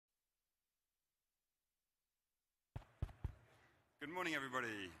Good morning,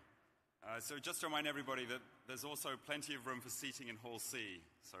 everybody. So just to remind everybody that there's also plenty of room for seating in Hall C.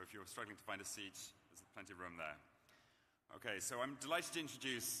 So if you're struggling to find a seat, there's plenty of room there. Okay, so I'm delighted to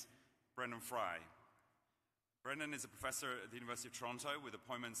introduce Brendan Frey. Brendan is a professor at the University of Toronto with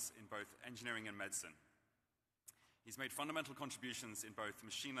appointments in both engineering and medicine. He's made fundamental contributions in both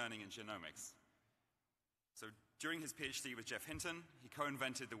machine learning and genomics. So during his PhD with Jeff Hinton, he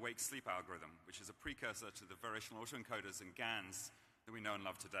co-invented the wake-sleep algorithm, which is a precursor to the variational autoencoders and GANs that we know and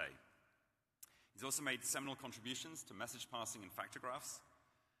love today. He's also made seminal contributions to message passing and factor graphs,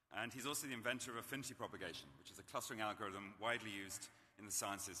 and he's also the inventor of affinity propagation, which is a clustering algorithm widely used in the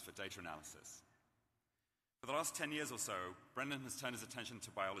sciences for data analysis. For the last 10 years or so, Brendan has turned his attention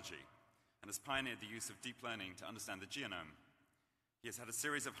to biology and has pioneered the use of deep learning to understand the genome. He has had a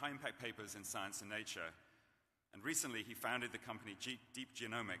series of high-impact papers in Science and Nature, and recently he founded the company Deep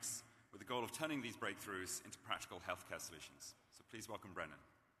Genomics with the goal of turning these breakthroughs into practical healthcare solutions. So please welcome Brendan.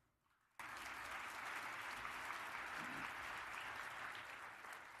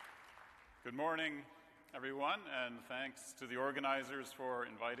 Good morning, everyone, and thanks to the organizers for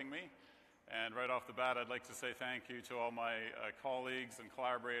inviting me. And right off the bat, I'd like to say thank you to all my colleagues and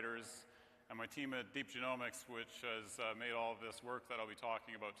collaborators and my team at Deep Genomics, which has made all of this work that I'll be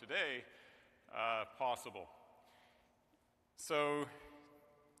talking about today possible. So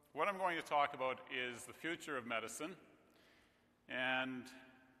what I'm going to talk about is the future of medicine, and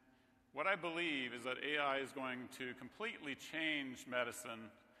what I believe is that AI is going to completely change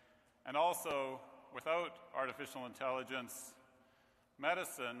medicine, and also, without artificial intelligence,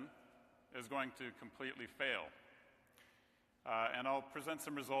 medicine is going to completely fail. And I'll present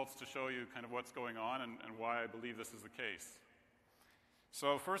some results to show you kind of what's going on and why I believe this is the case.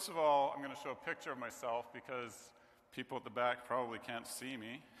 So first of all, I'm going to show a picture of myself because people at the back probably can't see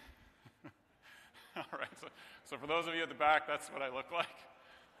me. All right, so for those of you at the back, that's what I look like.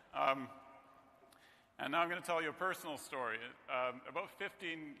 And now I'm going to tell you a personal story. About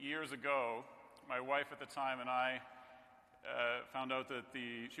 15 years ago, my wife at the time and I found out that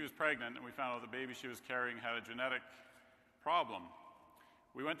she was pregnant, and we found out the baby she was carrying had a genetic problem.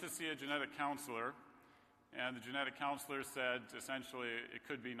 We went to see a genetic counselor, and the genetic counselor said, essentially, it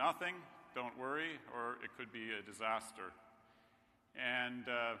could be nothing, don't worry, or it could be a disaster. And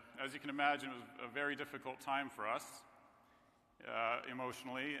as you can imagine, it was a very difficult time for us,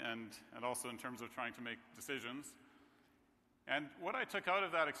 emotionally and also in terms of trying to make decisions. And what I took out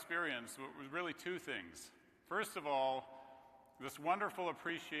of that experience was really two things. First of all, this wonderful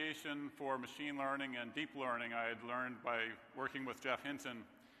appreciation for machine learning and deep learning I had learned by working with Jeff Hinton.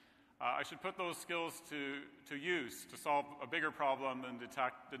 I should put those skills to use to solve a bigger problem than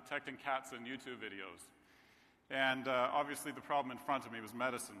detecting cats in YouTube videos. And obviously the problem in front of me was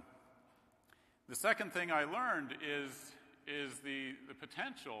medicine. The second thing I learned is the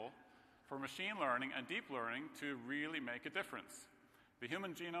potential for machine learning and deep learning to really make a difference. The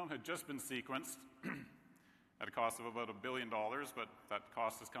human genome had just been sequenced at a cost of about $1 billion, but that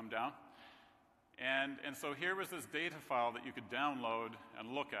cost has come down. And so here was this data file that you could download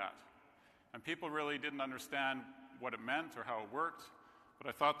and look at. And people really didn't understand what it meant or how it worked, but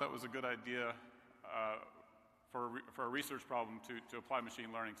I thought that was a good idea for a research problem to apply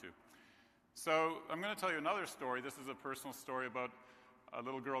machine learning to. So I'm going to tell you another story. This is a personal story about a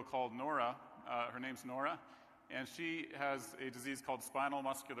little girl called Nora. Her name's Nora, and she has a disease called spinal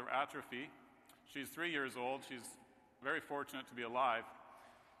muscular atrophy. She's 3 years old. She's very fortunate to be alive.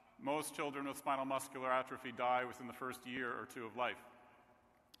 Most children with spinal muscular atrophy die within the first year or two of life.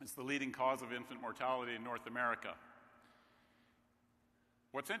 It's the leading cause of infant mortality in North America.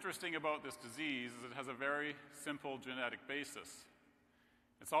 What's interesting about this disease is it has a very simple genetic basis.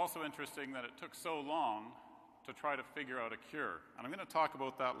 It's also interesting that it took so long to try to figure out a cure. And I'm going to talk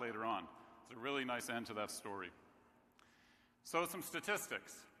about that later on. It's a really nice end to that story. So some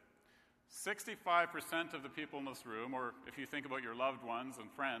statistics. 65% of the people in this room, or if you think about your loved ones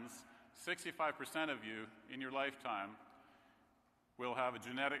and friends, 65% of you in your lifetime will have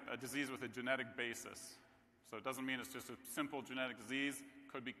a disease with a genetic basis. So it doesn't mean it's just a simple genetic disease.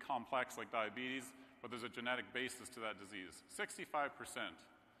 It could be complex like diabetes, but there's a genetic basis to that disease. 65%.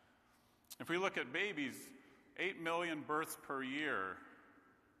 If we look at babies, 8 million births per year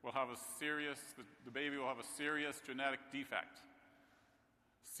will have the baby will have a serious genetic defect.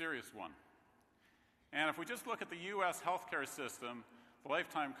 Serious one. And if we just look at the U.S. healthcare system, the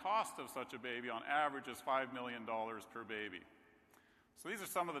lifetime cost of such a baby on average is $5 million per baby. So these are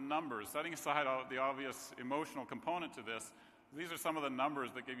some of the numbers. Setting aside the obvious emotional component to this, these are some of the numbers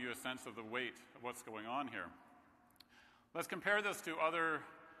that give you a sense of the weight of what's going on here. Let's compare this to other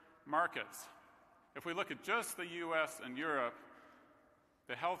markets. If we look at just the US and Europe,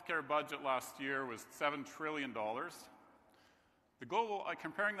 The healthcare budget last year was $7 trillion. The global,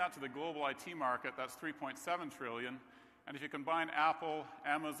 comparing that to the global IT market, that's $3.7 trillion. And if you combine Apple,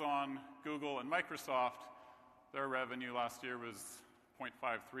 Amazon, Google, and Microsoft, their revenue last year was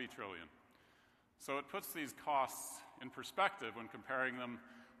 $0.53 trillion. So it puts these costs in perspective when comparing them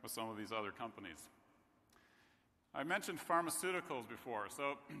with some of these other companies. I mentioned pharmaceuticals before,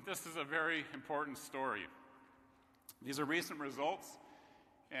 so this is a very important story. These are recent results,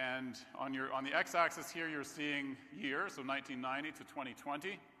 and on the x-axis here you're seeing years, so 1990 to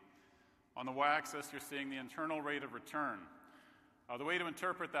 2020. On the y-axis you're seeing the internal rate of return. The way to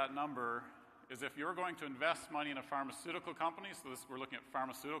interpret that number is if you're going to invest money in a pharmaceutical company, so we're looking at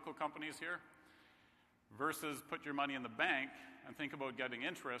pharmaceutical companies here, versus put your money in the bank and think about getting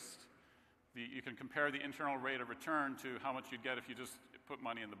interest, you can compare the internal rate of return to how much you'd get if you just put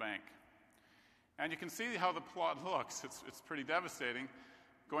money in the bank. And you can see how the plot looks. It's pretty devastating,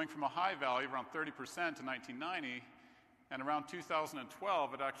 going from a high value of around 30% in 1990, and around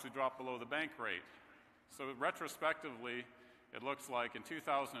 2012 it actually dropped below the bank rate. So retrospectively, it looks like in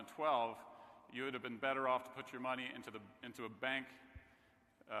 2012 you would have been better off to put your money into a bank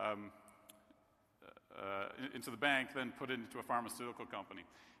into the bank than put it into a pharmaceutical company.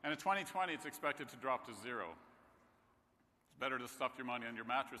 And in 2020, it's expected to drop to zero. It's better to stuff your money on your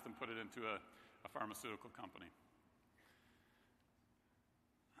mattress than put it into a pharmaceutical company.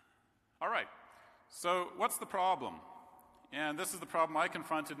 All right, so what's the problem? And this is the problem I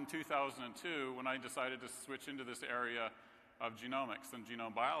confronted in 2002 when I decided to switch into this area of genomics and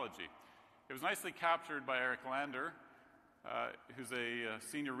genome biology. It was nicely captured by Eric Lander, who's a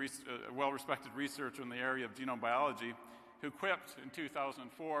senior, well-respected researcher in the area of genome biology, who quipped in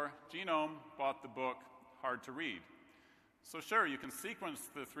 2004, Genome bought the book hard to read. So sure, you can sequence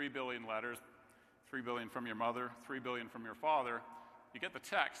the 3 billion letters, 3 billion from your mother, 3 billion from your father. You get the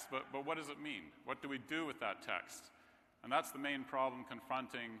text, but what does it mean? What do we do with that text? And that's the main problem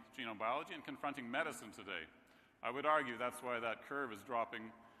confronting genome biology and confronting medicine today. I would argue that's why that curve is dropping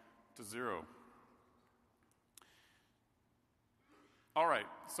to zero. All right,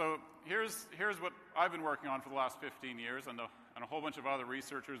 so here's what I've been working on for the last 15 years, and a whole bunch of other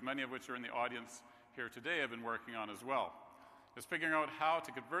researchers, many of which are in the audience here today, have been working on as well, is figuring out how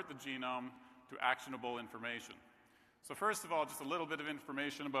to convert the genome to actionable information. So first of all, just a little bit of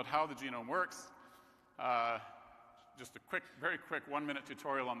information about how the genome works. Just a very quick 1-minute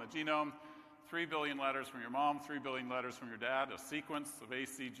tutorial on the genome. 3 billion letters from your mom, 3 billion letters from your dad, a sequence of A,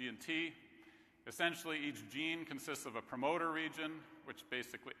 C, G, and T. Essentially, each gene consists of a promoter region, which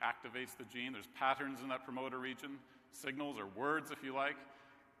basically activates the gene. There's patterns in that promoter region, signals or words, if you like,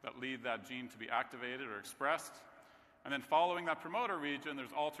 that lead that gene to be activated or expressed. And then following that promoter region,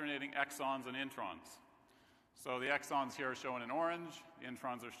 there's alternating exons and introns. So the exons here are shown in orange, the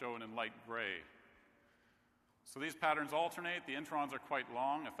introns are shown in light gray. So these patterns alternate. The introns are quite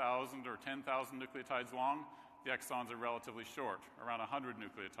long, 1,000 or 10,000 nucleotides long. The exons are relatively short, around 100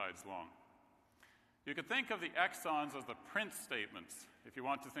 nucleotides long. You could think of the exons as the print statements, if you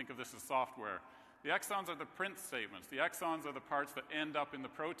want to think of this as software. The exons are the print statements. The exons are the parts that end up in the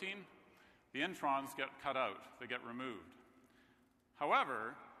protein. The introns get cut out. They get removed.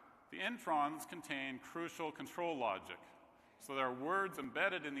 However, the introns contain crucial control logic. So there are words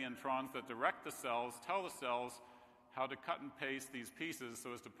embedded in the introns that direct the cells, tell the cells how to cut and paste these pieces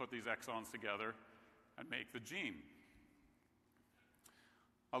so as to put these exons together and make the gene.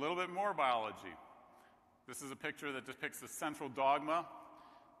 A little bit more biology. This is a picture that depicts the central dogma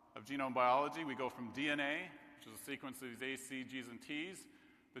of genome biology. We go from DNA, which is a sequence of these A's, C's, G's, and T's.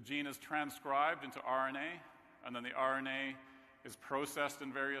 The gene is transcribed into RNA, and then the RNA is processed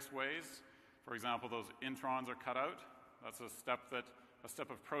in various ways. For example, those introns are cut out. That's a step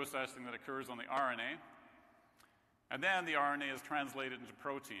of processing that occurs on the RNA. And then the RNA is translated into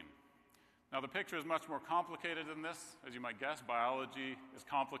protein. Now, the picture is much more complicated than this. As you might guess, biology is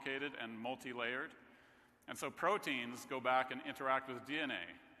complicated and multi-layered. And so proteins go back and interact with DNA.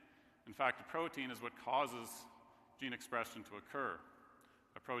 In fact, a protein is what causes gene expression to occur.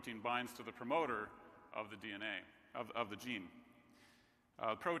 A protein binds to the promoter of the DNA, of the gene.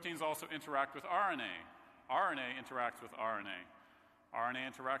 Proteins also interact with RNA. RNA interacts with RNA.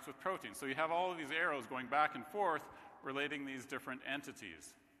 RNA interacts with proteins. So you have all of these arrows going back and forth relating these different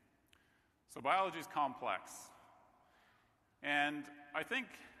entities. So biology is complex. And I think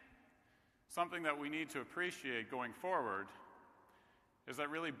something that we need to appreciate going forward is that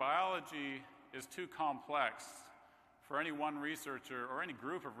really biology is too complex for any one researcher or any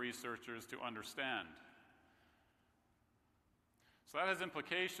group of researchers to understand. So that has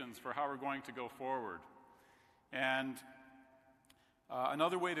implications for how we're going to go forward. And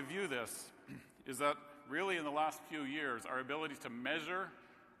Another way to view this is that really in the last few years, our ability to measure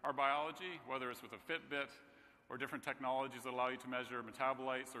our biology, whether it's with a Fitbit or different technologies that allow you to measure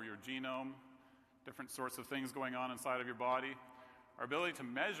metabolites or your genome, different sorts of things going on inside of your body, our ability to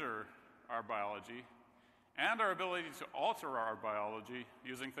measure our biology and our ability to alter our biology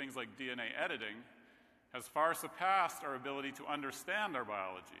using things like DNA editing has far surpassed our ability to understand our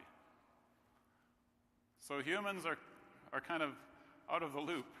biology. So humans are kind of out of the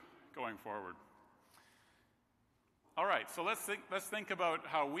loop going forward. All right, so let's think about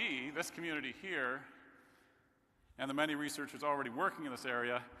how we, this community here, and the many researchers already working in this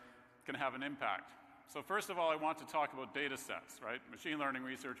area, can have an impact. So first of all, I want to talk about data sets, right? Machine learning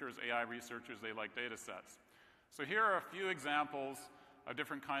researchers, AI researchers, they like data sets. So here are a few examples of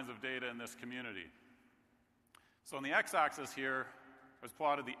different kinds of data in this community. So on the x-axis here, I've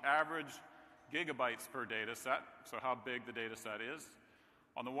plotted the average gigabytes per data set, so how big the data set is.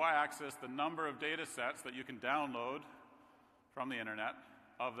 On the y-axis, the number of data sets that you can download from the internet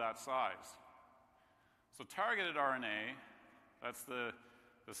of that size. So targeted RNA, that's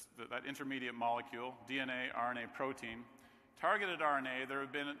that intermediate molecule, DNA, RNA, protein. Targeted RNA,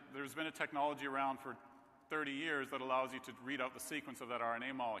 there's been a technology around for 30 years that allows you to read out the sequence of that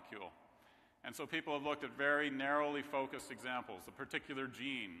RNA molecule. And so people have looked at very narrowly focused examples, a particular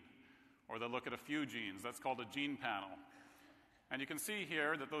gene, or they'll look at a few genes. That's called a gene panel. And you can see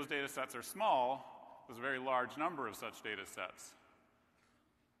here that those data sets are small. There's a very large number of such data sets,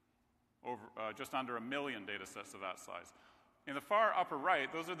 just under 1 million data sets of that size. In the far upper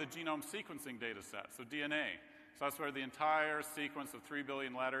right, those are the genome sequencing data sets, so DNA. So that's where the entire sequence of 3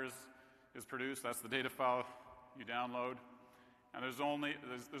 billion letters is produced. That's the data file you download. And there's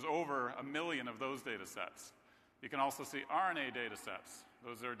over 1 million of those data sets. You can also see RNA data sets.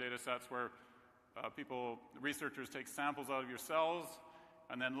 Those are data sets where researchers take samples out of your cells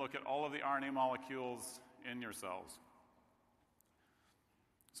and then look at all of the RNA molecules in your cells.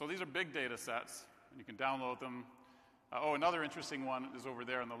 So these are big data sets, and you can download them. Another interesting one is over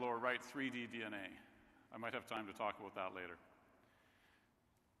there in the lower right, 3D DNA. I might have time to talk about that later.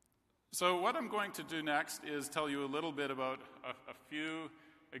 So what I'm going to do next is tell you a little bit about a few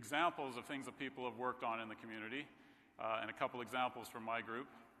examples of things that people have worked on in the community, and a couple examples from my group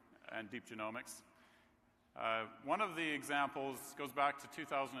and Deep Genomics. One of the examples goes back to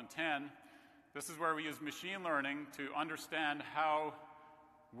 2010. This is where we use machine learning to understand how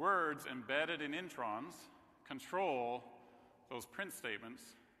words embedded in introns control those print statements,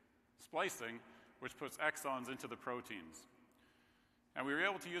 splicing, which puts exons into the proteins. And we were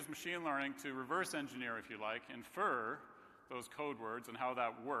able to use machine learning to reverse engineer, if you like, infer those code words and how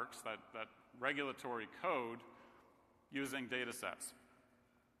that works, that regulatory code, using data sets.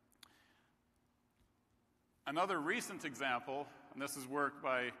 Another recent example, and this is work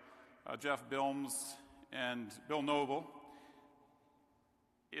by Jeff Bilms and Bill Noble,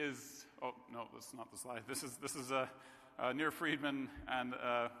 is, oh, no, this is not the slide. This is Nir Friedman and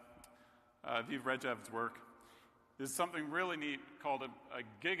Aviv Rejev's work. Is something really neat called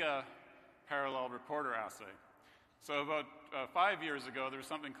a giga parallel reporter assay. So about 5 years ago, there was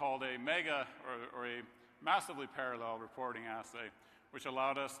something called a mega or a massively parallel reporting assay, which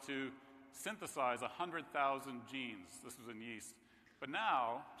allowed us to synthesize 100,000 genes. This was in yeast. But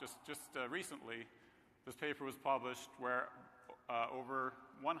now, just recently, this paper was published where over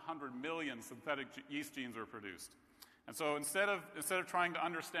 100 million synthetic yeast genes were produced. And so instead of trying to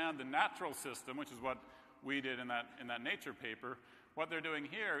understand the natural system, which is what we did in that Nature paper, what they're doing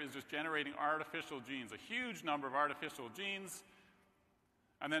here is just generating artificial genes, a huge number of artificial genes,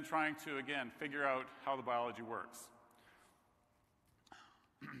 and then trying to, again, figure out how the biology works.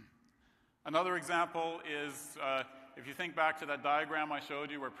 Another example is, if you think back to that diagram I showed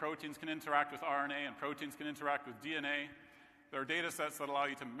you where proteins can interact with RNA and proteins can interact with DNA, there are data sets that allow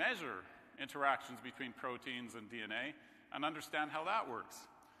you to measure interactions between proteins and DNA and understand how that works.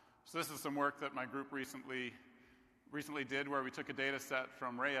 So this is some work that my group recently did where we took a data set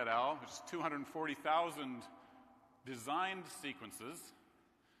from Frey et al., which is 240,000 designed sequences.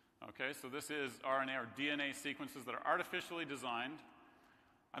 Okay, so this is RNA or DNA sequences that are artificially designed.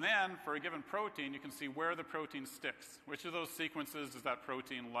 And then, for a given protein, you can see where the protein sticks. Which of those sequences does that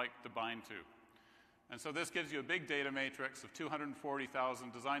protein like to bind to? And so this gives you a big data matrix of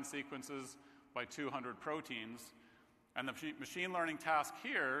 240,000 design sequences by 200 proteins. And the machine learning task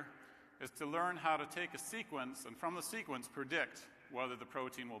here is to learn how to take a sequence and from the sequence predict whether the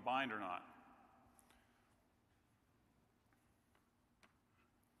protein will bind or not.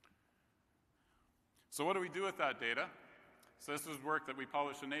 So what do we do with that data? So this is work that we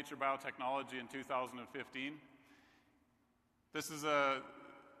published in Nature Biotechnology in 2015. This is a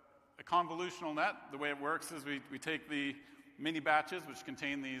convolutional net. The way it works is we take the mini batches, which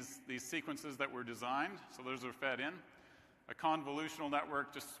contain these sequences that were designed, so those are fed in. A convolutional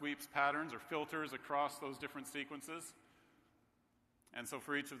network just sweeps patterns or filters across those different sequences. And so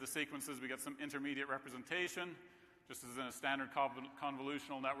for each of the sequences, we get some intermediate representation, just as in a standard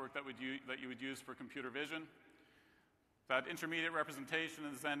convolutional network that you would use for computer vision. That intermediate representation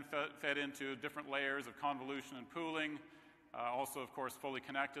is then fed into different layers of convolution and pooling, also, of course, fully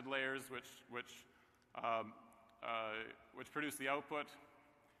connected layers, which produce the output.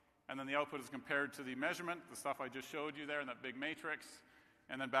 And then the output is compared to the measurement, the stuff I just showed you there in that big matrix,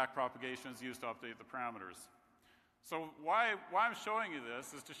 and then backpropagation is used to update the parameters. So why I'm showing you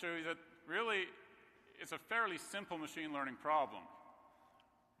this is to show you that really it's a fairly simple machine learning problem.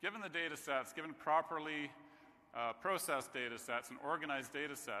 Given the data sets, given properly processed data sets and organized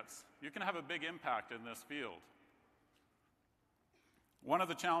data sets, you can have a big impact in this field. One of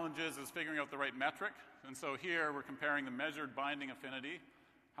the challenges is figuring out the right metric. And so here we're comparing the measured binding affinity,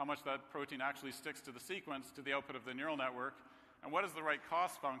 how much that protein actually sticks to the sequence, to the output of the neural network, and what is the right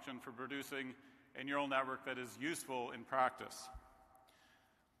cost function for producing a neural network that is useful in practice.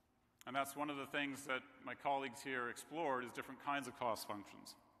 And that's one of the things that my colleagues here explored, is different kinds of cost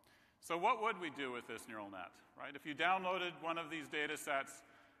functions. So what would we do with this neural net, right? If you downloaded one of these data sets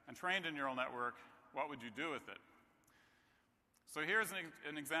and trained a neural network, what would you do with it? So here's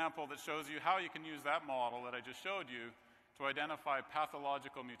an example that shows you how you can use that model that I just showed you to identify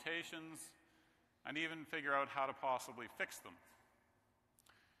pathological mutations and even figure out how to possibly fix them.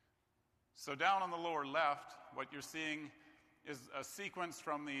 So down on the lower left, what you're seeing is a sequence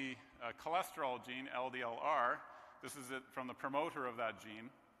from the cholesterol gene, LDLR. This is it from the promoter of that gene.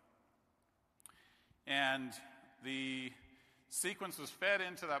 And the sequence was fed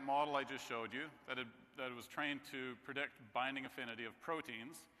into that model I just showed you that it was trained to predict binding affinity of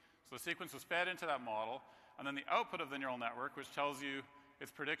proteins. So the sequence was fed into that model, and then the output of the neural network, which tells you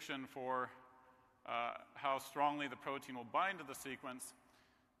its prediction for how strongly the protein will bind to the sequence,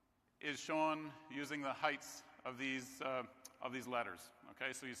 is shown using the heights of these letters.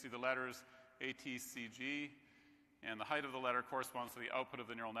 Okay, so you see the letters A, T, C, G, and the height of the letter corresponds to the output of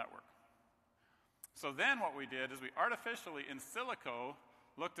the neural network. So then what we did is we artificially, in silico,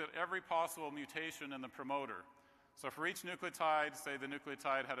 looked at every possible mutation in the promoter. So for each nucleotide, say the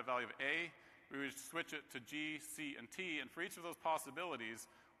nucleotide had a value of A, we would switch it to G, C, and T, and for each of those possibilities,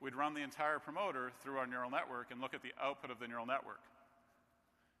 we'd run the entire promoter through our neural network and look at the output of the neural network.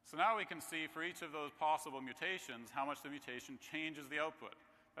 So now we can see for each of those possible mutations how much the mutation changes the output.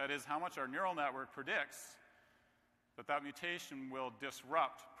 That is, how much our neural network predicts that mutation will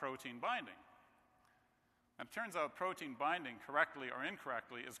disrupt protein binding. And it turns out protein binding, correctly or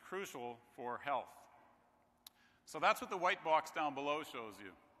incorrectly, is crucial for health. So that's what the white box down below shows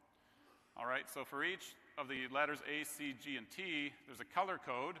you. All right, so for each of the letters A, C, G, and T, there's a color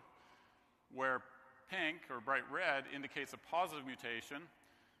code where pink, or bright red, indicates a positive mutation.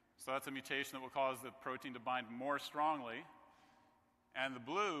 So that's a mutation that will cause the protein to bind more strongly. And the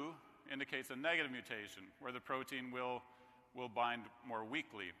blue indicates a negative mutation, where the protein will bind more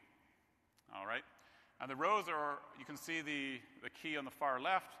weakly. All right? And the rows are, you can see the key on the far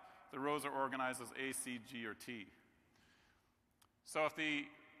left, the rows are organized as A, C, G, or T. So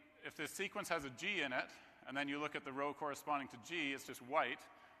if the sequence has a G in it, and then you look at the row corresponding to G, it's just white.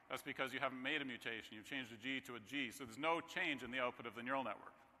 That's because you haven't made a mutation. You've changed a G to a G, so there's no change in the output of the neural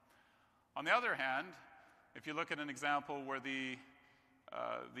network. On the other hand, if you look at an example where the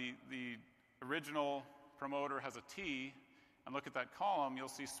original promoter has a T, and look at that column, you'll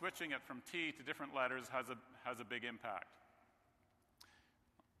see switching it from T to different letters has a big impact.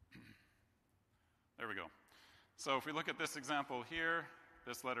 There we go. So if we look at this example here,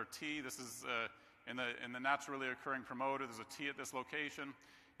 this letter T, this is in the naturally occurring promoter, there's a T at this location.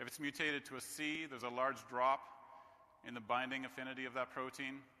 If it's mutated to a C, there's a large drop in the binding affinity of that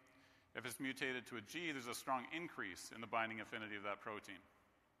protein. If it's mutated to a G, there's a strong increase in the binding affinity of that protein.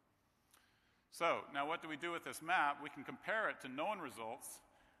 So now what do we do with this map? We can compare it to known results,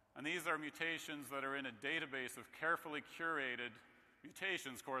 and these are mutations that are in a database of carefully curated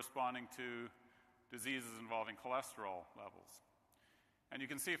mutations corresponding to diseases involving cholesterol levels. And you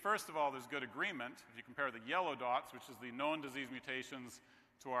can see, first of all, there's good agreement. If you compare the yellow dots, which is the known disease mutations,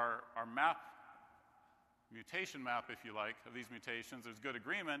 to our mutation map, if you like, of these mutations, there's good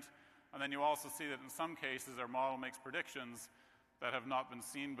agreement. And then you also see that in some cases our model makes predictions that have not been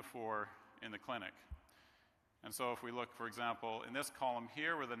seen before in the clinic. And so if we look, for example, in this column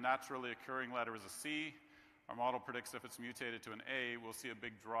here where the naturally occurring letter is a C, our model predicts if it's mutated to an A, we'll see a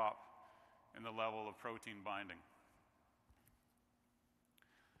big drop in the level of protein binding.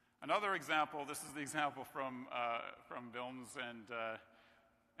 Another example, this is the example from Wilms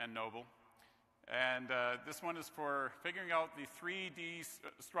and Noble. And this one is for figuring out the 3D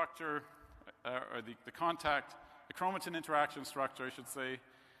structure, or the chromatin interaction structure, I should say,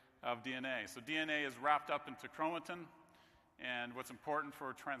 of DNA. So DNA is wrapped up into chromatin, and what's important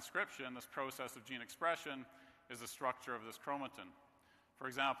for transcription, this process of gene expression, is the structure of this chromatin. For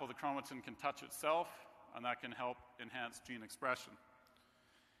example, the chromatin can touch itself, and that can help enhance gene expression.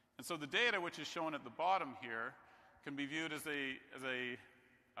 And so the data, which is shown at the bottom here, can be viewed as in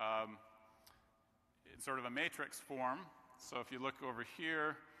sort of a matrix form. So if you look over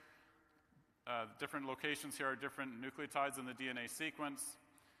here, different locations here are different nucleotides in the DNA sequence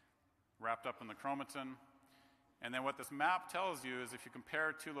wrapped up in the chromatin. And then what this map tells you is if you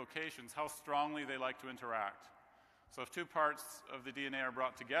compare two locations, how strongly they like to interact. So if two parts of the DNA are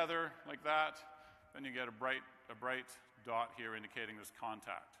brought together like that, then you get a bright dot here indicating there's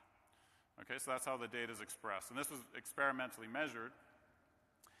contact. Okay, so that's how the data is expressed. And this was experimentally measured.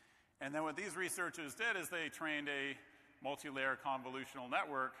 And then what these researchers did is they trained a multi-layer convolutional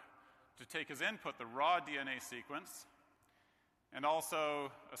network to take as input the raw DNA sequence and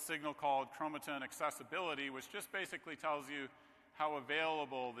also a signal called chromatin accessibility, which just basically tells you how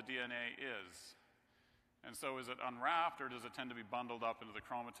available the DNA is. And so is it unwrapped, or does it tend to be bundled up into the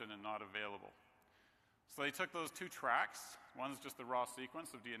chromatin and not available? So they took those two tracks. One's just the raw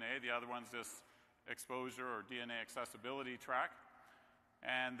sequence of DNA. The other one's this exposure or DNA accessibility track.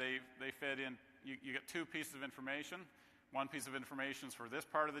 And they fed in, you get two pieces of information. One piece of information is for this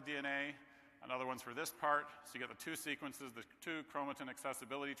part of the DNA. Another one's for this part. So you get the two sequences, the two chromatin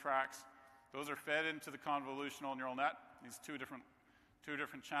accessibility tracks. Those are fed into the convolutional neural net, these two different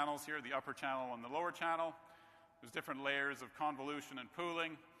channels here, the upper channel and the lower channel. There's different layers of convolution and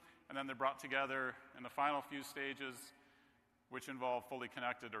pooling. And then they're brought together in the final few stages, which involve fully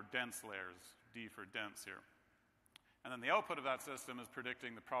connected or dense layers, D for dense here. And then the output of that system is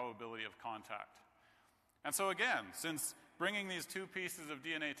predicting the probability of contact. And so again, since bringing these two pieces of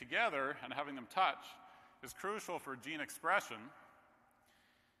DNA together and having them touch is crucial for gene expression,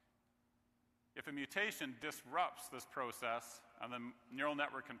 if a mutation disrupts this process, and the neural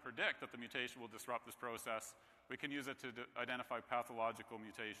network can predict that the mutation will disrupt this process, we can use it to identify pathological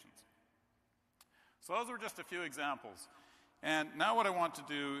mutations. So those were just a few examples. And now what I want to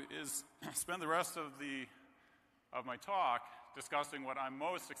do is spend the rest of my talk discussing what I'm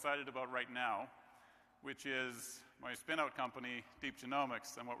most excited about right now, which is my spin-out company, Deep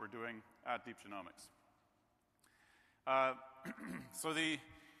Genomics, and what we're doing at Deep Genomics. So the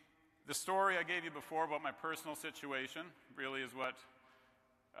story I gave you before about my personal situation really is what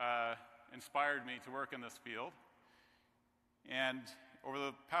inspired me to work in this field. And over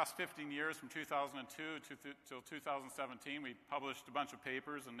the past 15 years, from 2002 till 2017, we published a bunch of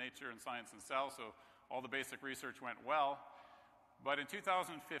papers in Nature and Science and Cell, so all the basic research went well. But in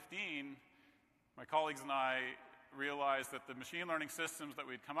 2015, my colleagues and I realized that the machine learning systems that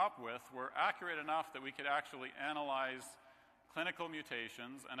we'd come up with were accurate enough that we could actually analyze clinical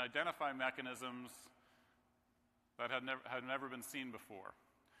mutations and identify mechanisms that had never been seen before.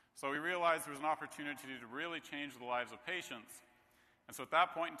 So we realized there was an opportunity to really change the lives of patients. And so at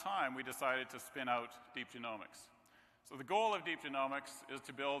that point in time, we decided to spin out Deep Genomics. So the goal of Deep Genomics is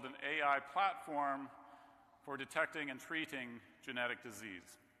to build an AI platform for detecting and treating genetic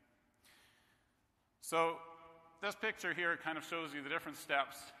disease. So this picture here kind of shows you the different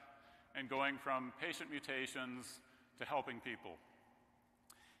steps in going from patient mutations to helping people.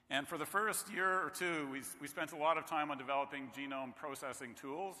 And for the first year or two, we spent a lot of time on developing genome processing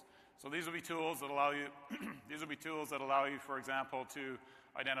tools. So these will be tools that allow you, for example, to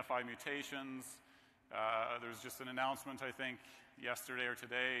identify mutations. There's just an announcement, I think, yesterday or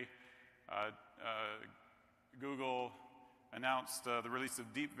today. Google announced the release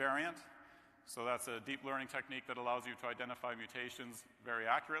of Deep Variant. So that's a deep learning technique that allows you to identify mutations very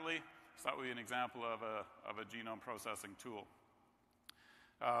accurately. So that would be an example of a genome processing tool.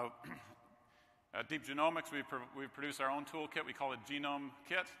 At Deep Genomics, we produce our own toolkit. We call it Genome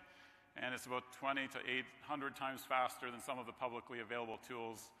Kit, and it's about 20 to 800 times faster than some of the publicly available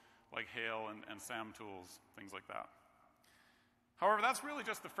tools like Hail and SAM tools, things like that. However, that's really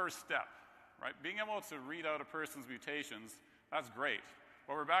just the first step, right? Being able to read out a person's mutations, that's great.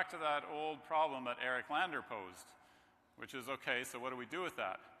 But we're back to that old problem that Eric Lander posed, which is, okay, so what do we do with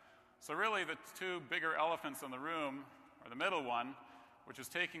that? So really the two bigger elephants in the room are the middle one, which is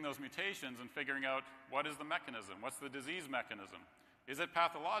taking those mutations and figuring out what is the mechanism, what's the disease mechanism. Is it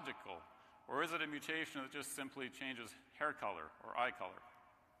pathological, or is it a mutation that just simply changes hair color or eye color?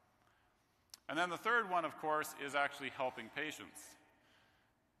 And then the third one, of course, is actually helping patients.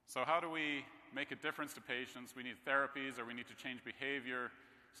 So how do we make a difference to patients? We need therapies, or we need to change behavior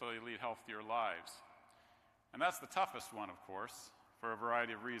so they lead healthier lives. And that's the toughest one, of course, for a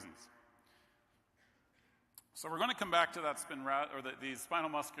variety of reasons. So we're going to come back to that the spinal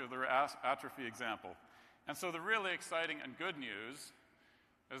muscular atrophy example. And so the really exciting and good news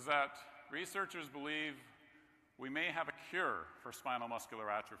is that researchers believe we may have a cure for spinal muscular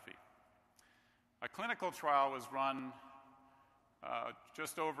atrophy. A clinical trial was run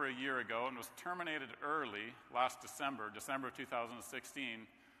just over a year ago and was terminated early last December of 2016,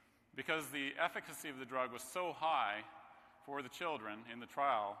 because the efficacy of the drug was so high for the children in the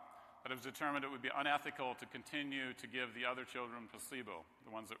trial that it was determined it would be unethical to continue to give the other children placebo,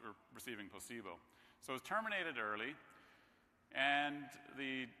 the ones that were receiving placebo. So it was terminated early, and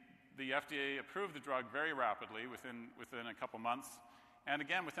the FDA approved the drug very rapidly within a couple months. And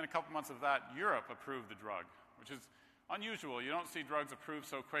again, within a couple months of that, Europe approved the drug, which is unusual. You don't see drugs approved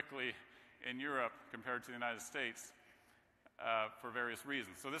so quickly in Europe compared to the United States for various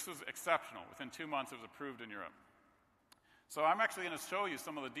reasons. So this was exceptional. Within 2 months, it was approved in Europe. So I'm actually going to show you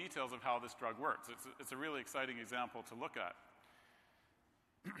some of the details of how this drug works. It's a really exciting example to look at.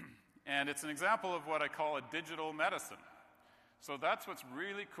 And it's an example of what I call a digital medicine. So that's what's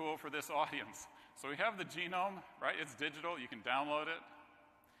really cool for this audience. So we have the genome, right? It's digital. You can download it.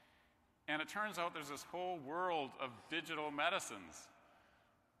 And it turns out there's this whole world of digital medicines.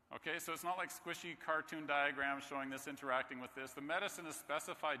 Okay, so it's not like squishy cartoon diagrams showing this interacting with this. The medicine is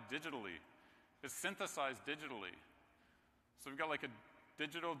specified digitally. It's synthesized digitally. So we've got like a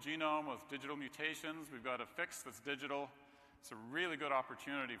digital genome with digital mutations. We've got a fix that's digital. It's a really good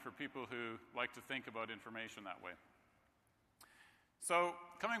opportunity for people who like to think about information that way. So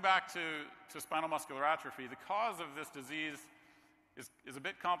coming back to spinal muscular atrophy, the cause of this disease is a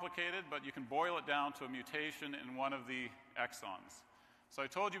bit complicated, but you can boil it down to a mutation in one of the exons. So I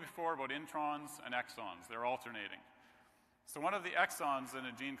told you before about introns and exons. They're alternating. So one of the exons in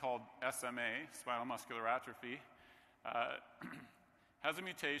a gene called SMA, spinal muscular atrophy, has a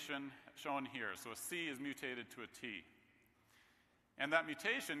mutation shown here. So a C is mutated to a T. And that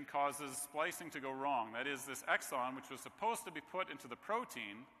mutation causes splicing to go wrong. That is, this exon, which was supposed to be put into the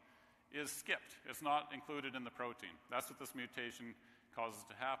protein, is skipped. It's not included in the protein. That's what this mutation causes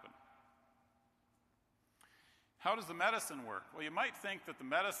to happen. How does the medicine work? Well, you might think that the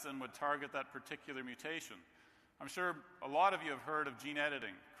medicine would target that particular mutation. I'm sure a lot of you have heard of gene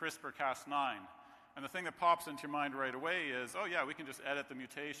editing, CRISPR-Cas9. And the thing that pops into your mind right away is, oh yeah, we can just edit the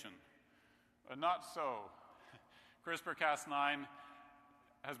mutation. Not so. CRISPR-Cas9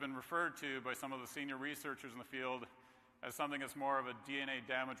 has been referred to by some of the senior researchers in the field as something that's more of a DNA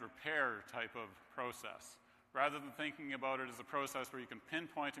damage repair type of process. Rather than thinking about it as a process where you can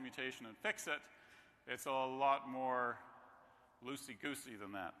pinpoint a mutation and fix it, it's a lot more loosey-goosey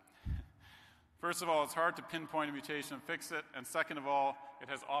than that. First of all, it's hard to pinpoint a mutation and fix it, and second of all, it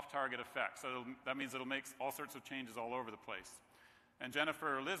has off-target effects. So that means it'll make all sorts of changes all over the place. And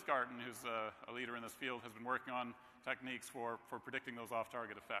Jennifer Lisgarten, who's a leader in this field, has been working on techniques for predicting those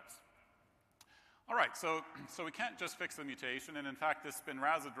off-target effects. All right, so we can't just fix the mutation, and in fact, this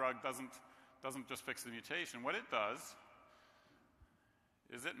Spinraza drug doesn't just fix the mutation. What it does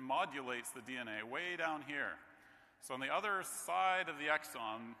is it modulates the DNA way down here. So on the other side of the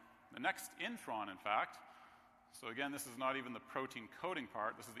exon, the next intron, in fact, so again, this is not even the protein coding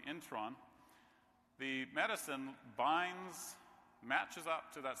part, this is the intron, the medicine matches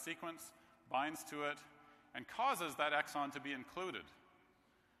up to that sequence, binds to it, and causes that exon to be included.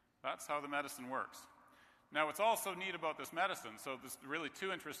 That's how the medicine works. Now, what's also neat about this medicine, so there's really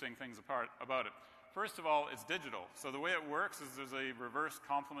two interesting things about it. First of all, it's digital. So the way it works is there's a reverse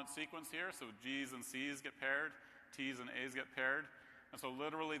complement sequence here, so G's and C's get paired, T's and A's get paired. And so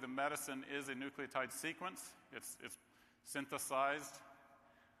literally the medicine is a nucleotide sequence. It's synthesized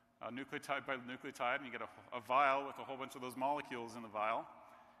nucleotide by nucleotide, and you get a vial with a whole bunch of those molecules in the vial,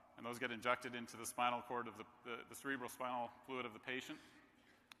 and those get injected into the spinal cord of the cerebral spinal fluid of the patient.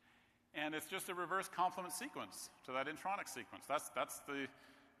 And it's just a reverse complement sequence to that intronic sequence.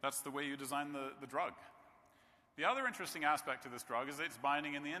 That's the way you design the drug. The other interesting aspect to this drug is that it's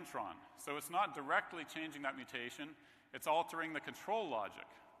binding in the intron. So it's not directly changing that mutation, it's altering the control logic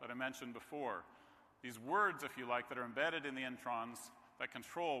that I mentioned before. These words, if you like, that are embedded in the introns that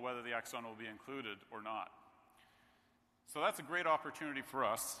control whether the exon will be included or not. So that's a great opportunity for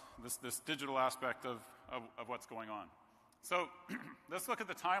us, this digital aspect of what's going on. So let's look at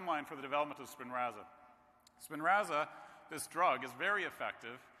the timeline for the development of Spinraza. Spinraza, this drug, is very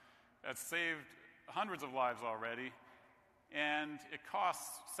effective. It's saved hundreds of lives already, and it costs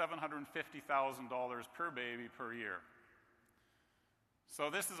 $750,000 per baby per year. So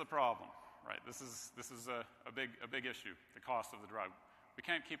this is a problem, right? This is a big issue, the cost of the drug. We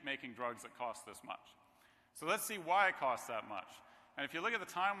can't keep making drugs that cost this much. So let's see why it costs that much. And if you look at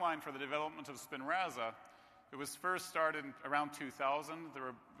the timeline for the development of Spinraza, it was first started around 2000.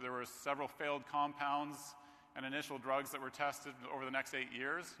 There were several failed compounds and initial drugs that were tested over the next 8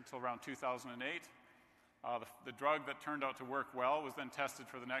 years until around 2008. The drug that turned out to work well was then tested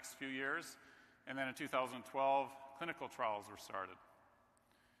for the next few years. And then in 2012, clinical trials were started.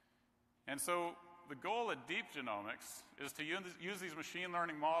 And so the goal at Deep Genomics is to use these machine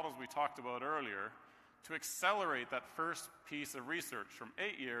learning models we talked about earlier to accelerate that first piece of research from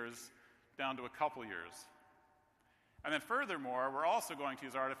 8 years down to a couple years. And then furthermore, we're also going to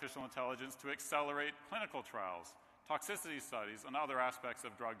use artificial intelligence to accelerate clinical trials, toxicity studies, and other aspects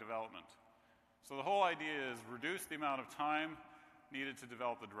of drug development. So the whole idea is reduce the amount of time needed to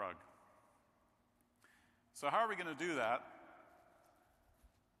develop the drug. So how are we going to do that?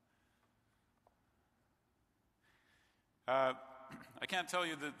 I can't tell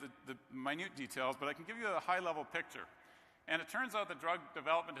you the minute details, but I can give you a high-level picture. And it turns out that drug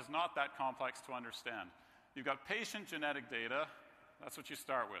development is not that complex to understand. You've got patient genetic data. That's what you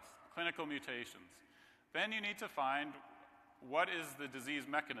start with, clinical mutations. Then you need to find what is the disease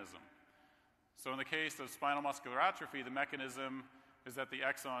mechanism. So in the case of spinal muscular atrophy, the mechanism is that the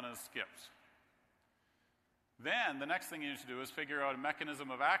exon is skipped. Then the next thing you need to do is figure out a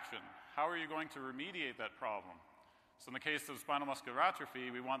mechanism of action. How are you going to remediate that problem? So in the case of spinal muscular atrophy,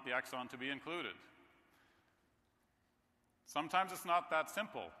 we want the exon to be included. Sometimes it's not that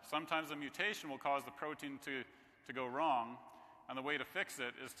simple. Sometimes a mutation will cause the protein to go wrong, and the way to fix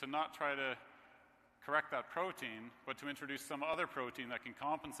it is to not try to correct that protein, but to introduce some other protein that can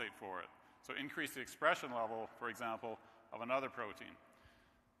compensate for it. So increase the expression level, for example, of another protein.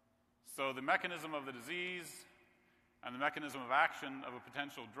 So the mechanism of the disease and the mechanism of action of a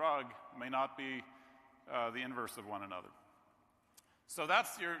potential drug may not be the inverse of one another. So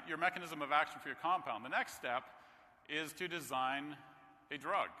that's your mechanism of action for your compound. The next step is to design a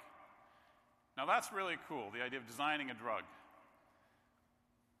drug. Now that's really cool, the idea of designing a drug.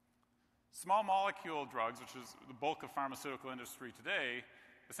 Small molecule drugs, which is the bulk of pharmaceutical industry today,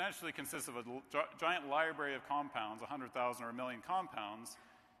 essentially consists of a giant library of compounds, 100,000 or 1 million compounds.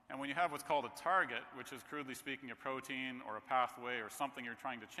 And when you have what's called a target, which is crudely speaking a protein or a pathway or something you're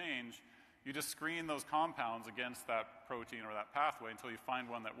trying to change, you just screen those compounds against that protein or that pathway until you find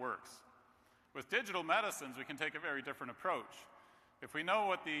one that works. With digital medicines, we can take a very different approach. If we know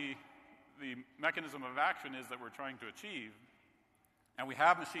what the mechanism of action is that we're trying to achieve, and we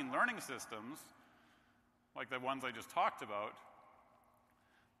have machine learning systems, like the ones I just talked about,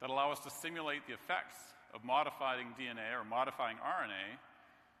 that allow us to simulate the effects of modifying DNA or modifying RNA,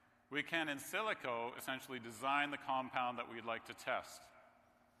 we can in silico essentially design the compound that we'd like to test.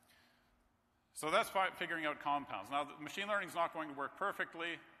 So that's figuring out compounds. Now, machine learning is not going to work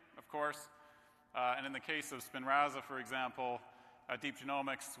perfectly, of course. And in the case of Spinraza, for example, at Deep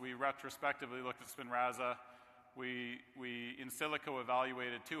Genomics, we retrospectively looked at Spinraza. We in silico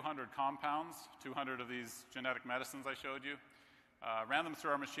evaluated 200 compounds, 200 of these genetic medicines I showed you, ran them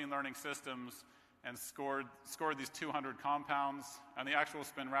through our machine learning systems, and scored these 200 compounds. And the actual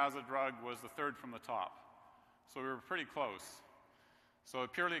Spinraza drug was the third from the top. So we were pretty close. So a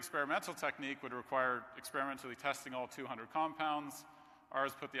purely experimental technique would require experimentally testing all 200 compounds.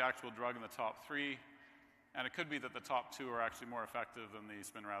 Ours put the actual drug in the top 3. And it could be that the top 2 are actually more effective than the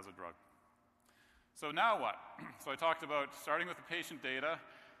Spinraza drug. So now what? So I talked about starting with the patient data,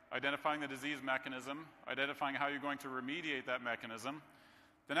 identifying the disease mechanism, identifying how you're going to remediate that mechanism.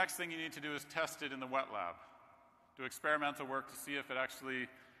 The next thing you need to do is test it in the wet lab. Do experimental work to see if it actually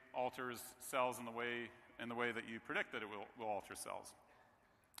alters cells in the way that you predict that it will alter cells.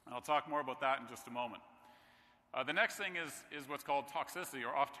 And I'll talk more about that in just a moment. The next thing is what's called toxicity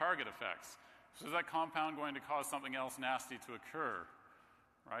or off-target effects. So is that compound going to cause something else nasty to occur?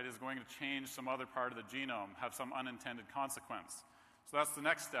 Right? Is it going to change some other part of the genome, have some unintended consequence? So that's the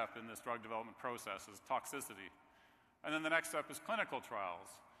next step in this drug development process, is toxicity. And then the next step is clinical trials.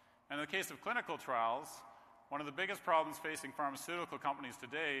 And in the case of clinical trials, one of the biggest problems facing pharmaceutical companies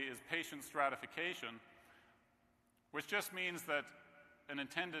today is patient stratification, which just means that an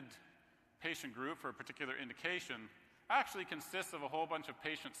intended patient group for a particular indication actually consists of a whole bunch of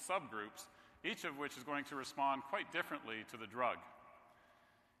patient subgroups, each of which is going to respond quite differently to the drug.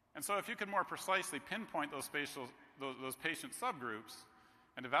 And so if you can more precisely pinpoint those patient subgroups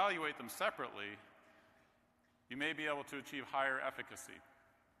and evaluate them separately, you may be able to achieve higher efficacy.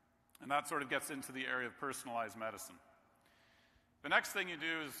 And that sort of gets into the area of personalized medicine. The next thing you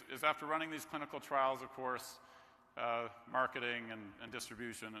do is after running these clinical trials, of course, marketing and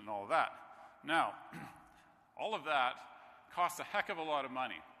distribution and all of that. Now, all of that costs a heck of a lot of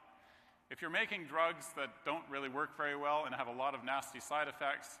money. If you're making drugs that don't really work very well and have a lot of nasty side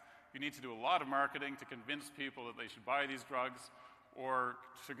effects, you need to do a lot of marketing to convince people that they should buy these drugs or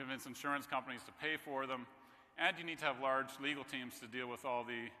to convince insurance companies to pay for them. And you need to have large legal teams to deal with all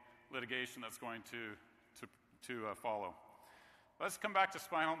the litigation that's going to follow. Let's come back to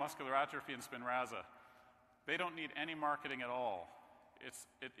spinal muscular atrophy and Spinraza. They don't need any marketing at all.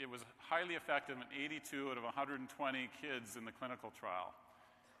 It was highly effective in 82 out of 120 kids in the clinical trial.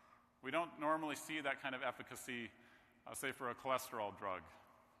 We don't normally see that kind of efficacy, say, for a cholesterol drug.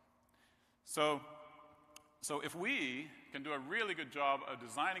 So if we can do a really good job of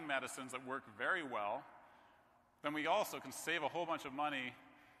designing medicines that work very well, then we also can save a whole bunch of money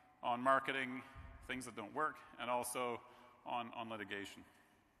on marketing things that don't work and also on litigation.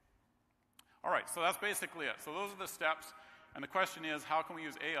 All right, so that's basically it. So those are the steps, and the question is, how can we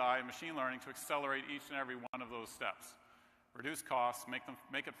use AI and machine learning to accelerate each and every one of those steps? Reduce costs,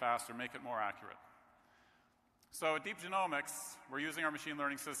 make it faster, make it more accurate. So at Deep Genomics, we're using our machine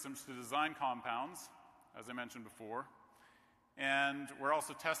learning systems to design compounds, as I mentioned before, and we're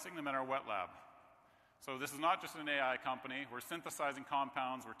also testing them in our wet lab. So this is not just an AI company. We're synthesizing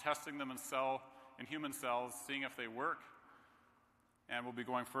compounds, we're testing them in human cells, seeing if they work, and we'll be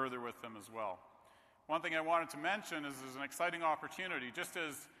going further with them as well. One thing I wanted to mention is there's an exciting opportunity. Just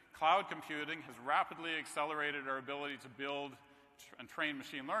as cloud computing has rapidly accelerated our ability to build and train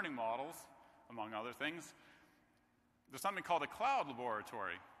machine learning models, among other things, there's something called a cloud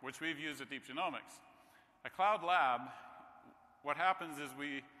laboratory, which we've used at Deep Genomics. A cloud lab, what happens is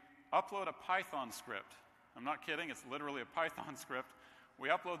we upload a Python script. I'm not kidding, it's literally a Python script. We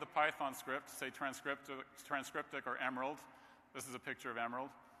upload the Python script, say transcriptic or Emerald. This is a picture of Emerald.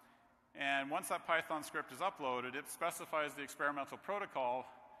 And once that Python script is uploaded, it specifies the experimental protocol,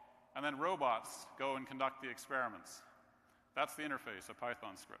 and then robots go and conduct the experiments. That's the interface, a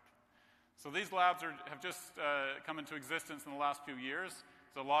Python script. So these labs have just come into existence in the last few years.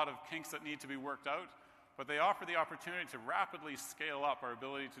 There's a lot of kinks that need to be worked out, but they offer the opportunity to rapidly scale up our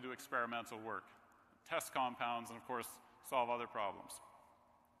ability to do experimental work, test compounds, and of course, solve other problems.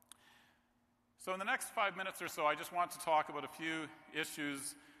 So in the next 5 minutes or so, I just want to talk about a few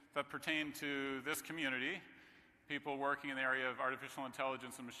issues that pertain to this community, people working in the area of artificial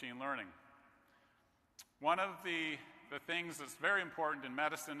intelligence and machine learning. One of the things that's very important in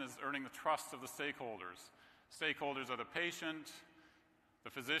medicine is earning the trust of the stakeholders. Stakeholders are the patient, the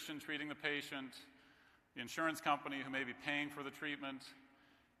physician treating the patient, the insurance company who may be paying for the treatment,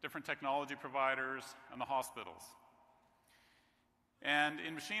 different technology providers, and the hospitals. And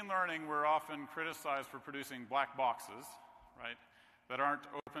in machine learning, we're often criticized for producing black boxes, right, that aren't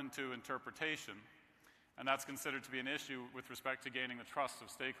open to interpretation, and that's considered to be an issue with respect to gaining the trust of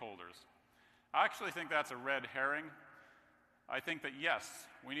stakeholders. I actually think that's a red herring. I think that, yes,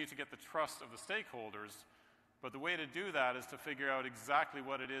 we need to get the trust of the stakeholders, but the way to do that is to figure out exactly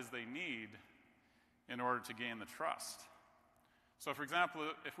what it is they need in order to gain the trust. So, for example,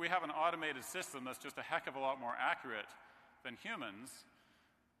 if we have an automated system that's just a heck of a lot more accurate than humans,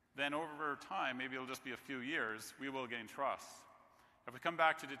 then over time, maybe it'll just be a few years, we will gain trust. If we come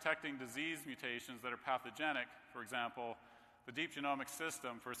back to detecting disease mutations that are pathogenic, for example, the Deep Genomics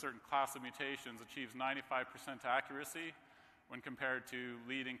system for a certain class of mutations achieves 95% accuracy when compared to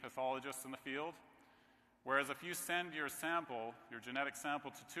leading pathologists in the field. Whereas if you send your sample, your genetic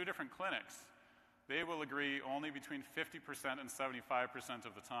sample, to 2 different clinics, they will agree only between 50% and 75%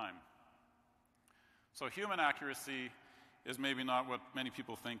 of the time. So human accuracy is maybe not what many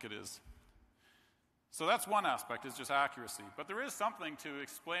people think it is. So that's one aspect, is just accuracy. But there is something to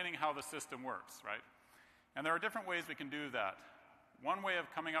explaining how the system works, right? And there are different ways we can do that. One way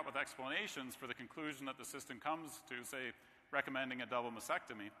of coming up with explanations for the conclusion that the system comes to, say, recommending a double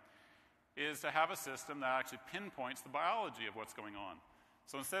mastectomy, is to have a system that actually pinpoints the biology of what's going on.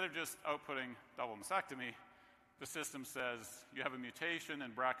 So instead of just outputting double mastectomy, the system says you have a mutation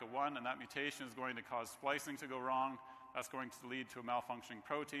in BRCA1, and that mutation is going to cause splicing to go wrong. That's going to lead to a malfunctioning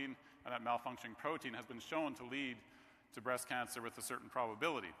protein, and that malfunctioning protein has been shown to lead to breast cancer with a certain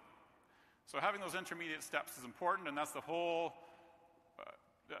probability. So having those intermediate steps is important, and that's the whole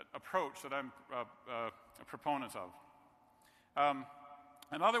approach that I'm a proponent of.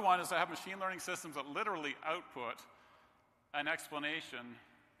 Another one is to have machine learning systems that literally output an explanation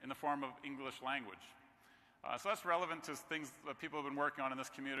in the form of English language. So that's relevant to things that people have been working on in this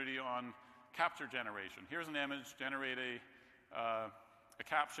community on capture generation. Here's an image, generate a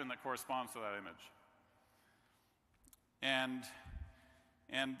caption that corresponds to that image.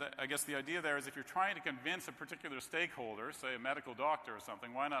 And I guess the idea there is if you're trying to convince a particular stakeholder, say a medical doctor or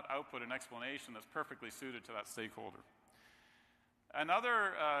something, why not output an explanation that's perfectly suited to that stakeholder?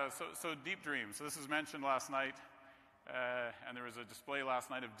 Another, so deep dreams. So this was mentioned last night, and there was a display last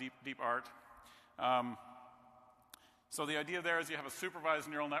night of deep art. So the idea there is you have a supervised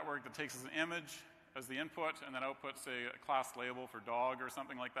neural network that takes as an image as the input and then outputs, say, a class label for dog or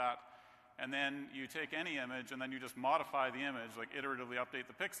something like that. And then you take any image and then you just modify the image, like iteratively update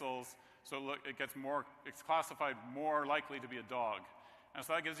the pixels, so it's classified more likely to be a dog. And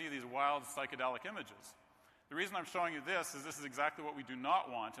so that gives you these wild psychedelic images. The reason I'm showing you this is exactly what we do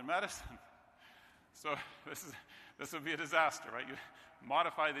not want in medicine. So this would be a disaster, right? You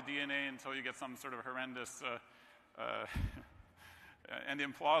modify the DNA until you get some sort of horrendous and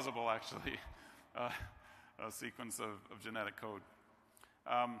implausible, actually, sequence of genetic code.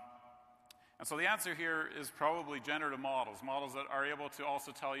 And so the answer here is probably generative models that are able to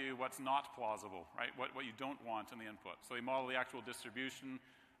also tell you what's not plausible, right? What you don't want in the input. So they model the actual distribution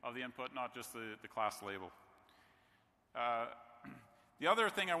of the input, not just the class label. The other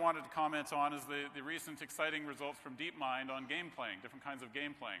thing I wanted to comment on is the recent exciting results from DeepMind on game playing, different kinds of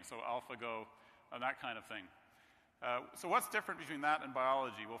game playing, so AlphaGo and that kind of thing. So what's different between that and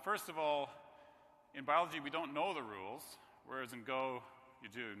biology? Well, first of all, in biology we don't know the rules, whereas in Go you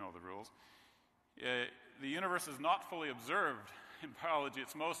do know the rules. The universe is not fully observed in biology.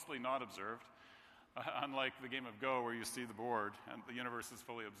 It's mostly not observed, unlike the game of Go where you see the board and the universe is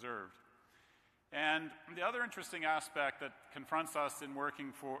fully observed. And the other interesting aspect that confronts us in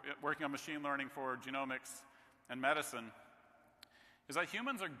working on machine learning for genomics and medicine is that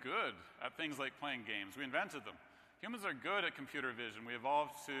humans are good at things like playing games. We invented them. Humans are good at computer vision. We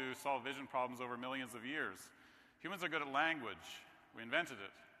evolved to solve vision problems over millions of years. Humans are good at language. We invented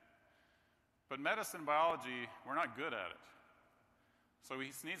it. But medicine, biology, we're not good at it. So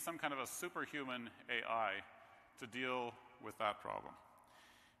we need some kind of a superhuman AI to deal with that problem.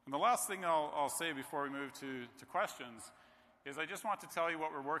 And the last thing I'll say before we move to questions is I just want to tell you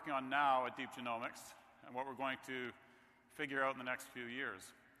what we're working on now at Deep Genomics and what we're going to figure out in the next few years.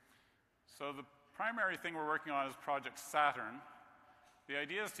 So the primary thing we're working on is Project Saturn. The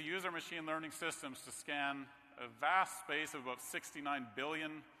idea is to use our machine learning systems to scan a vast space of about 69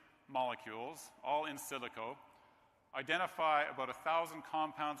 billion molecules, all in silico, identify about 1,000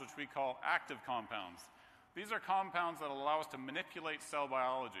 compounds which we call active compounds. These are compounds that allow us to manipulate cell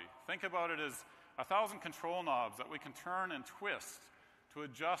biology. Think about it as 1,000 control knobs that we can turn and twist to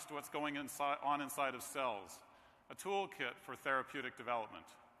adjust what's going on inside of cells, a toolkit for therapeutic development.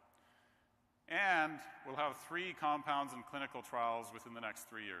 And we'll have 3 compounds in clinical trials within the next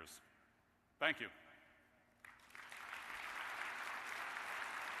 3 years. Thank you.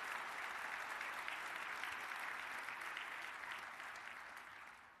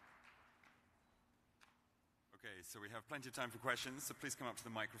 Okay, so we have plenty of time for questions, so please come up to the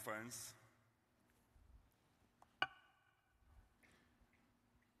microphones.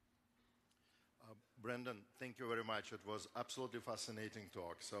 Brendan, thank you very much. It was absolutely fascinating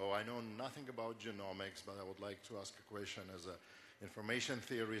talk. So I know nothing about genomics, but I would like to ask a question as an information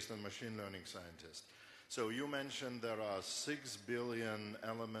theorist and machine learning scientist. So you mentioned there are 6 billion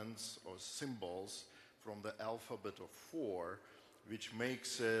elements or symbols from the alphabet of 4, which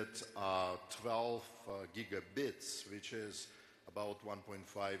makes it 12 gigabits, which is about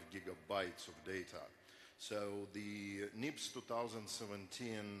 1.5 gigabytes of data. So the NIPS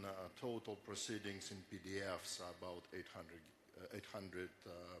 2017 total proceedings in PDFs are about 800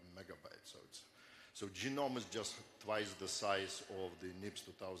 megabytes. So Genome is just twice the size of the NIPS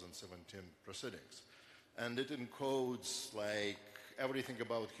 2017 proceedings. And it encodes like everything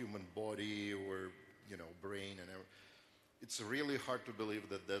about human body or, brain and everything. It's really hard to believe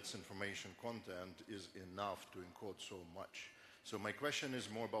that that's information content is enough to encode so much. So my question is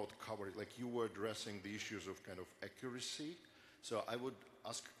more about coverage. Like you were addressing the issues of kind of accuracy. So I would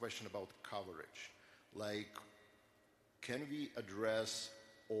ask a question about coverage. Like, can we address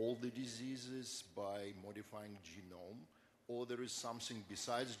all the diseases by modifying genome? Or there is something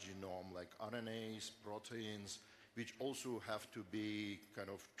besides genome, like RNAs, proteins, which also have to be kind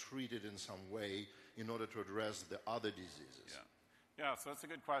of treated in some way in order to address the other diseases? Yeah, so that's a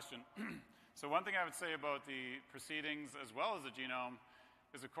good question. So one thing I would say about the proceedings as well as the genome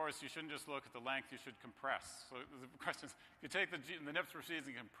is, of course, you shouldn't just look at the length, you should compress. So the question is, if you take the NIPS proceedings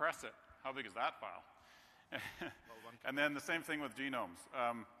and compress it, how big is that file? And then the same thing with genomes.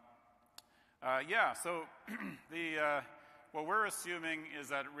 So what we're assuming is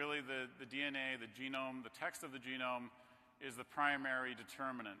that really the DNA, the genome, the text of the genome is the primary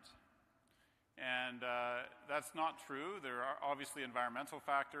determinant. And that's not true. There are obviously environmental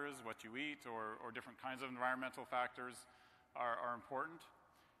factors, what you eat or different kinds of environmental factors are important.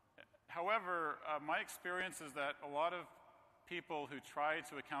 However, my experience is that a lot of people who try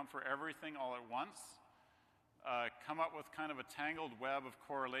to account for everything all at once come up with kind of a tangled web of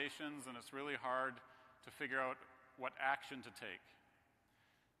correlations, and it's really hard to figure out what action to take.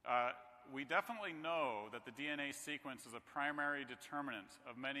 We definitely know that the DNA sequence is a primary determinant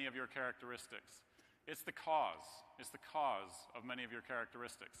of many of your characteristics. It's the cause. It's the cause of many of your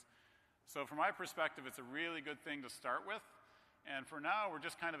characteristics. So from my perspective, it's a really good thing to start with. And for now, we're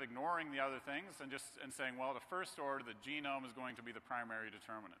just kind of ignoring the other things and saying, well, the first order, the genome is going to be the primary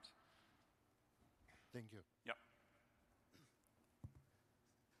determinant. Thank you. Yep.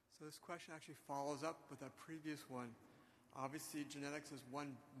 So this question actually follows up with that previous one. Obviously, genetics is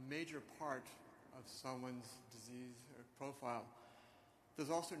one major part of someone's disease or profile.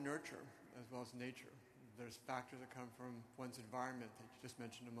 There's also nurture as well as nature. There's factors that come from one's environment that you just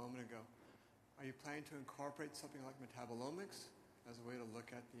mentioned a moment ago. Are you planning to incorporate something like metabolomics as a way to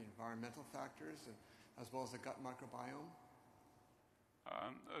look at the environmental factors and, as well as the gut microbiome?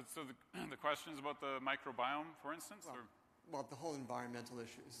 So the question is about the microbiome, for instance? Well, the whole environmental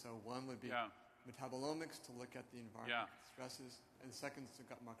issues. So one would be metabolomics to look at the environmental stresses, and the second is the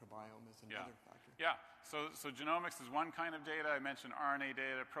gut microbiome as another factor. Yeah, so genomics is one kind of data. I mentioned RNA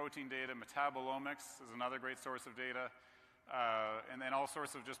data, protein data. Metabolomics is another great source of data. And then all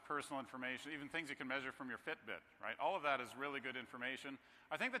sorts of just personal information, even things you can measure from your Fitbit, right? All of that is really good information.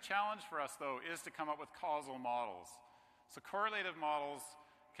 I think the challenge for us, though, is to come up with causal models. So correlative models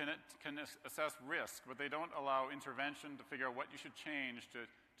can assess risk, but they don't allow intervention to figure out what you should change to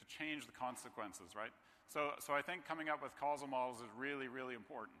change the consequences, right? So I think coming up with causal models is really, really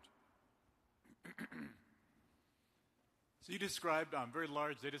important. So you described very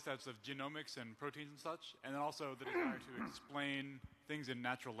large data sets of genomics and proteins and such, and then also the desire to explain things in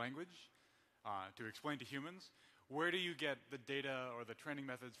natural language, to explain to humans. Where do you get the data or the training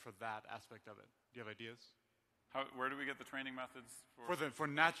methods for that aspect of it? Do you have ideas? Where do we get the training methods?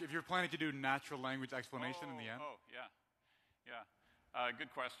 If you're planning to do natural language explanation in the end?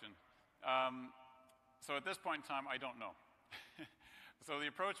 Good question. So at this point in time, I don't know. So the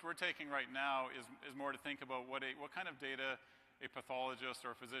approach we're taking right now is more to think about what kind of data a pathologist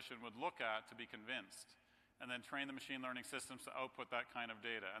or a physician would look at to be convinced, and then train the machine learning systems to output that kind of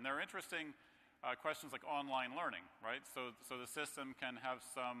data. And there are interesting questions like online learning, right? So the system can have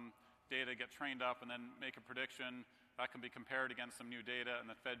some data get trained up and then make a prediction that can be compared against some new data and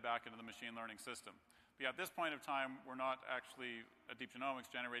then fed back into the machine learning system. But at this point of time, we're not actually at Deep Genomics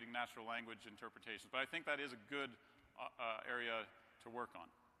generating natural language interpretations. But I think that is a good area to work on.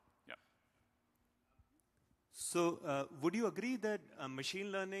 Yeah. So would you agree that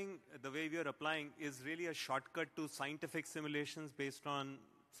machine learning, the way we are applying, is really a shortcut to scientific simulations based on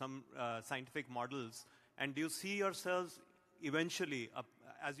some scientific models? And do you see yourselves eventually,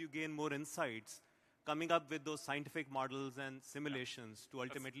 as you gain more insights, coming up with those scientific models and simulations to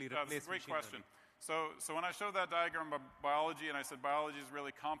ultimately replace that's a great machine question. learning? So when I showed that diagram of biology, and I said biology is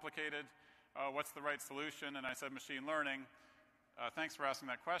really complicated, what's the right solution? And I said machine learning. Thanks for asking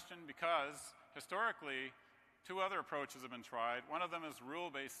that question, because historically, two other approaches have been tried. One of them is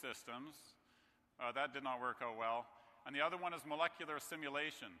rule-based systems. That did not work out well. And the other one is molecular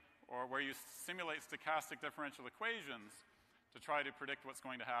simulation, or where you simulate stochastic differential equations to try to predict what's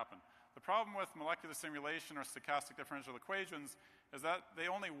going to happen. The problem with molecular simulation or stochastic differential equations is that they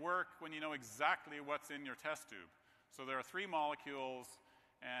only work when you know exactly what's in your test tube. So there are 3 molecules,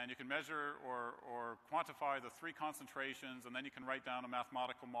 and you can measure or quantify the 3 concentrations, and then you can write down a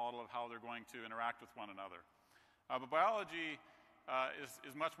mathematical model of how they're going to interact with one another. But biology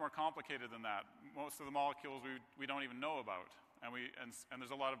is much more complicated than that. Most of the molecules we don't even know about, and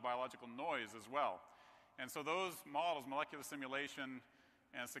there's a lot of biological noise as well. And so those models, molecular simulation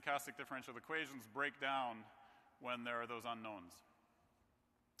and stochastic differential equations, break down when there are those unknowns.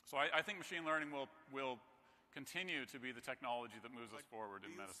 So I think machine learning will continue to be the technology that moves us forward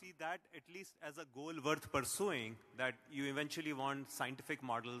in medicine. Do you see that at least as a goal worth pursuing, that you eventually want scientific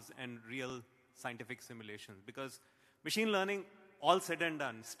models and real scientific simulations? Because machine learning, all said and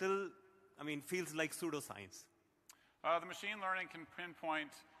done, still, feels like pseudoscience. The machine learning can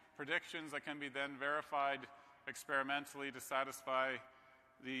pinpoint predictions that can be then verified experimentally to satisfy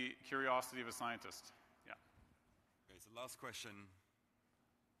the curiosity of a scientist. Yeah. Okay, so last question.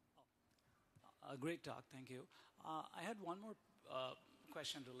 Great talk, thank you. I had one more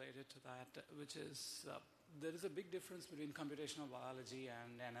question related to that, which is there is a big difference between computational biology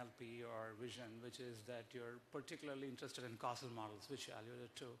and NLP or vision, which is that you're particularly interested in causal models, which you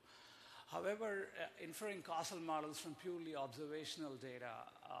alluded to. However, inferring causal models from purely observational data,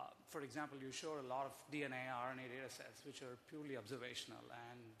 for example, you show a lot of DNA, RNA data sets which are purely observational.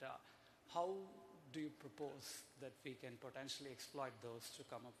 And how do you propose that we can potentially exploit those to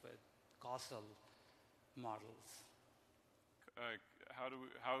come up with causal models?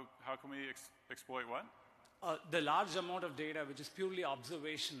 How can we exploit what? The large amount of data which is purely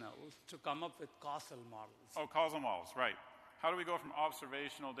observational to come up with causal models. Oh, causal models, right. How do we go from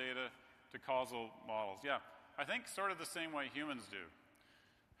observational data to causal models? Yeah, I think sort of the same way humans do.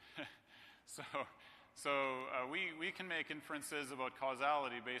 We can make inferences about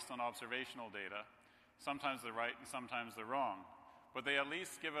causality based on observational data. Sometimes they're right and sometimes they're wrong. But they at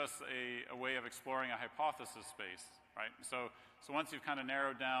least give us a way of exploring a hypothesis space, right? So once you've kind of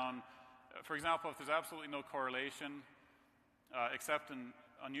narrowed down, for example, if there's absolutely no correlation, except in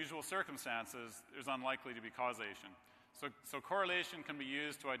unusual circumstances, there's unlikely to be causation. So correlation can be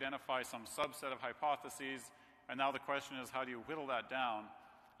used to identify some subset of hypotheses, and now the question is, how do you whittle that down?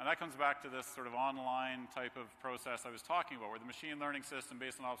 And that comes back to this sort of online type of process I was talking about, where the machine learning system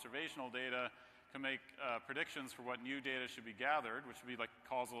based on observational data can make predictions for what new data should be gathered, which would be like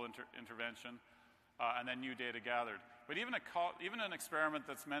causal intervention, and then new data gathered. But even an experiment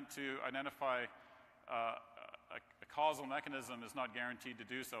that's meant to identify a causal mechanism is not guaranteed to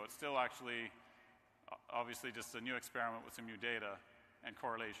do so. It's still actually obviously just a new experiment with some new data and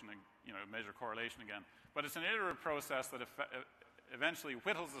correlation, and measure correlation again. But it's an iterative process that eventually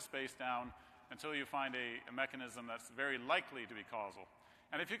whittles the space down until you find a mechanism that's very likely to be causal.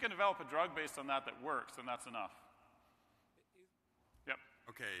 And if you can develop a drug based on that works, then that's enough. Yep.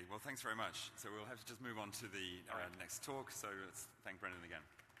 Okay, well, thanks very much. So we'll have to just move on to the next talk. So let's thank Brendan again.